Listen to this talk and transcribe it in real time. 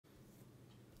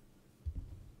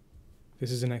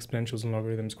This is an exponentials and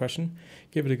logarithms question.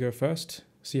 Give it a go first,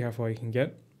 see how far you can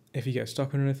get. If you get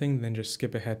stuck on anything, then just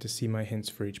skip ahead to see my hints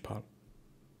for each part.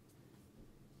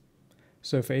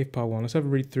 So for part 1, let's have a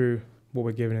read through what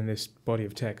we're given in this body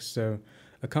of text. So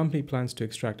a company plans to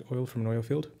extract oil from an oil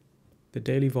field. The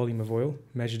daily volume of oil,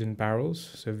 measured in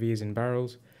barrels, so V is in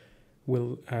barrels,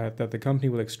 that the company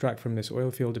will extract from this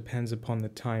oil field depends upon the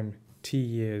time T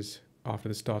years after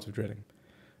the start of drilling.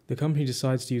 The company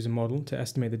decides to use a model to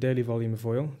estimate the daily volume of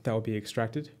oil that will be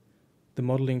extracted. The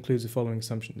model includes the following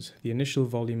assumptions. The initial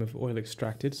volume of oil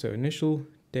extracted, so initial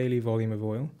daily volume of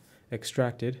oil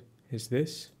extracted is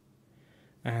this,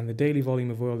 and the daily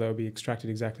volume of oil that will be extracted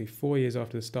exactly 4 years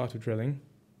after the start of drilling.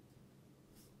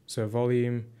 So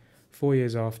volume 4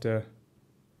 years after,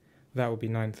 that will be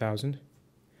 9,000.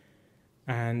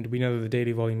 And we know that the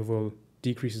daily volume of oil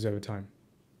decreases over time.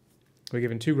 We're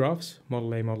given two graphs,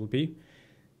 model A, model B.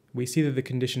 We see that the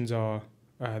conditions are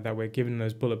that we're given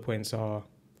those bullet points are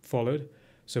followed.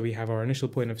 So we have our initial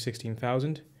point of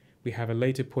 16,000. We have a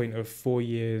later point of 4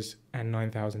 years and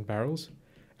 9,000 barrels.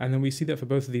 And then we see that for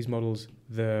both of these models,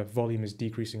 the volume is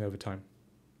decreasing over time.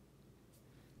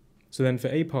 So then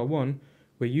for part 1,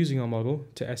 we're using our model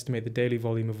to estimate the daily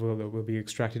volume of oil that will be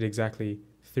extracted exactly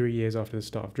 3 years after the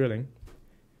start of drilling.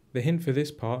 The hint for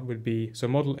this part would be, so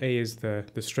model A is the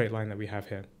straight line that we have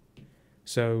here.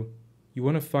 So you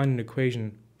want to find an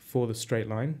equation for the straight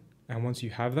line, and once you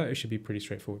have that, it should be pretty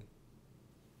straightforward.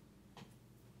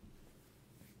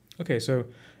 Okay, so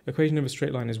equation of a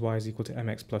straight line is y is equal to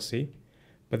mx plus c,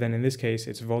 but then in this case,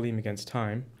 it's volume against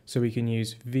time, so we can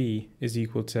use v is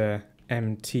equal to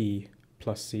mt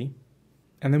plus c.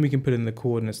 And then we can put in the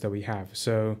coordinates that we have.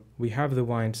 So we have the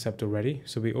y-intercept already,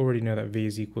 so we already know that v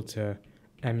is equal to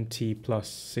mt plus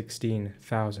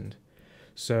 16,000.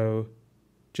 So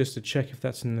just to check if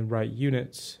that's in the right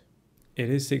units, it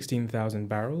is 16,000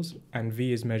 barrels, and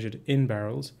v is measured in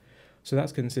barrels, so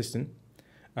that's consistent.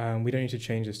 We don't need to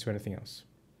change this to anything else.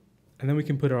 And then we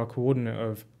can put our coordinate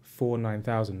of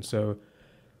 9,000. So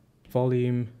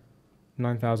volume,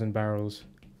 9,000 barrels,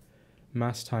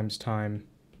 mass times time,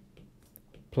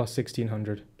 plus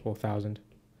 1,600 or 1,000.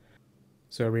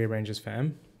 So rearrange this for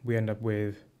m. We end up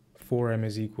with 4m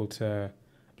is equal to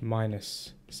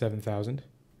minus 7,000.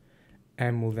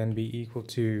 M will then be equal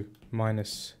to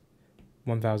minus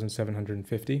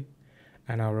 1,750.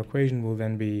 And our equation will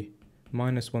then be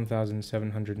minus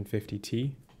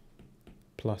 1,750t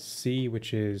plus c,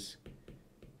 which is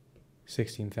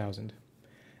 16,000.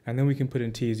 And then we can put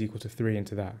in t is equal to 3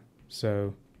 into that.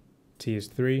 So t is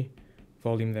 3.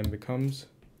 Volume then becomes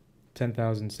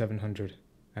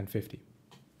 10,750.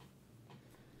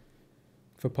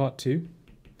 For part 2,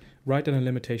 write down a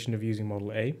limitation of using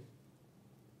model A.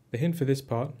 The hint for this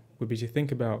part would be to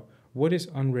think about what is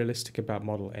unrealistic about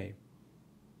model A.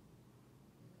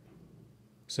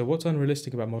 So what's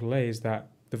unrealistic about model A is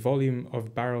that the volume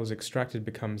of barrels extracted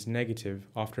becomes negative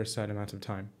after a certain amount of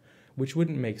time, which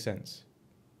wouldn't make sense.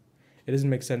 It doesn't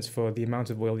make sense for the amount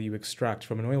of oil that you extract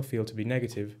from an oil field to be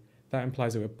negative. That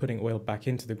implies that we're putting oil back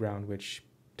into the ground, which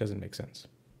doesn't make sense.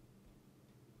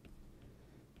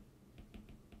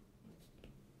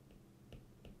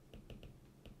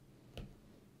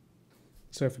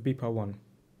 So for part 1,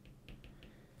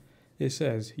 it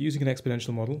says, using an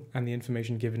exponential model and the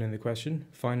information given in the question,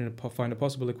 find a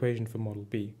possible equation for model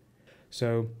B.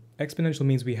 So exponential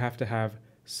means we have to have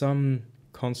some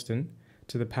constant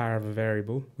to the power of a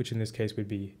variable, which in this case would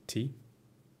be t.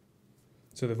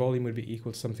 So the volume would be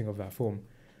equal to something of that form.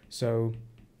 So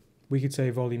we could say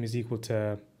volume is equal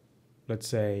to, let's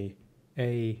say,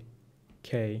 a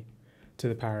k to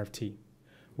the power of t,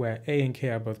 where a and k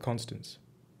are both constants.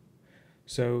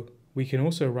 So we can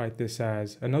also write this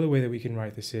as, another way that we can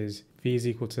write this is v is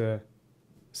equal to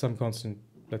some constant,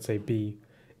 let's say b,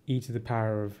 e to the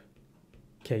power of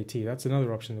kt. That's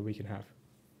another option that we can have.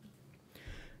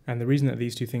 And the reason that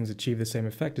these two things achieve the same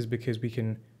effect is because we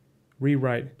can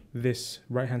rewrite this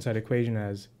right-hand side equation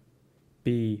as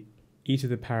b e to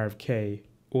the power of k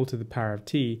all to the power of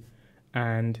t,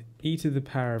 and e to the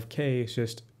power of k is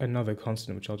just another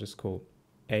constant, which I'll just call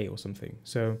a or something.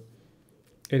 So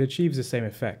it achieves the same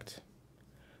effect.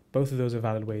 Both of those are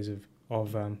valid ways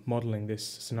of modeling this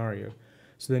scenario.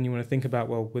 So then you want to think about,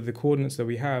 well, with the coordinates that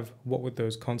we have, what would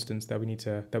those constants that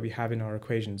we have in our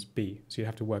equations be? So you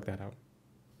have to work that out.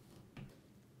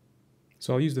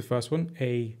 So I'll use the first one,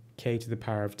 a k to the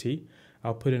power of t.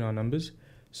 I'll put in our numbers.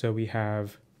 So we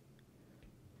have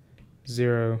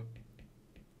 0,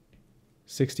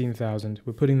 16,000.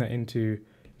 We're putting that into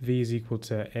v is equal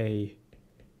to a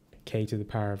k to the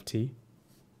power of t.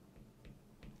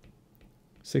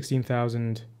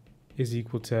 16,000 is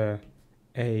equal to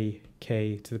a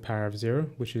k to the power of 0,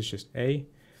 which is just a.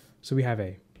 So we have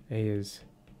a. A is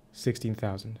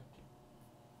 16,000.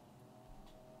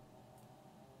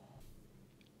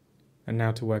 And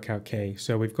now to work out k.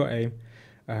 So we've got a.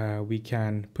 We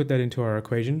can put that into our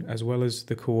equation as well as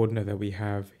the coordinate that we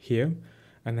have here,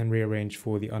 and then rearrange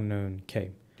for the unknown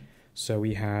k. So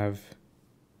we have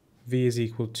v is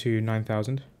equal to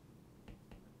 9,000.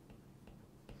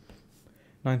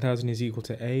 9,000 is equal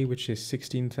to a, which is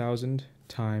 16,000,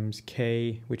 times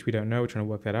k, which we don't know, we're trying to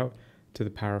work that out, to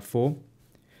the power of 4.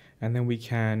 And then we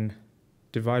can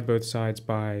divide both sides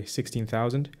by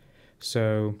 16,000.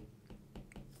 So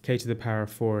k to the power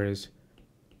of 4 is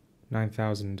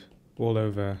 9,000 all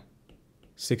over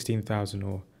 16,000,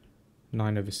 or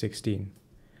 9 over 16.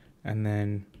 And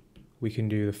then we can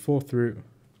do the fourth root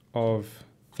of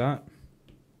that.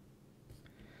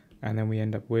 And then we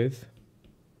end up with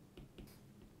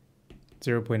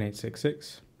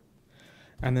 0.866.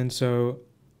 And then so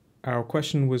our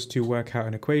question was to work out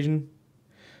an equation.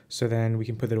 So then we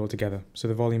can put it all together. So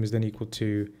the volume is then equal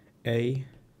to a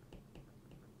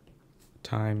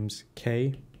times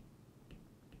k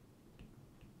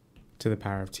to the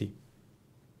power of t.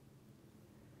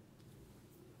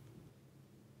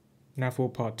 Now for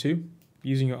part 2,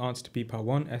 using your answer to be part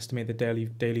 1, estimate the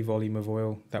daily volume of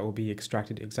oil that will be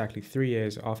extracted exactly 3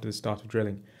 years after the start of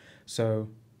drilling. So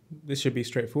this should be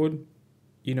straightforward.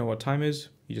 You know what time is,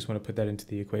 you just want to put that into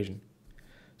the equation.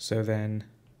 So then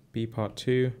B part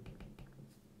 2,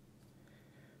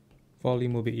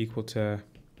 volume will be equal to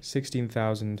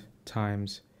 16,000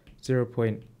 times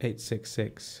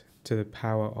 0.866 to the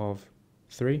power of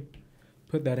 3.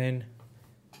 Put that in,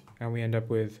 and we end up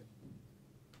with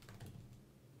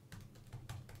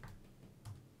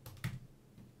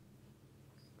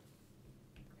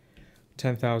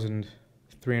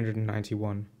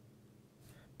 10,391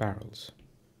 barrels.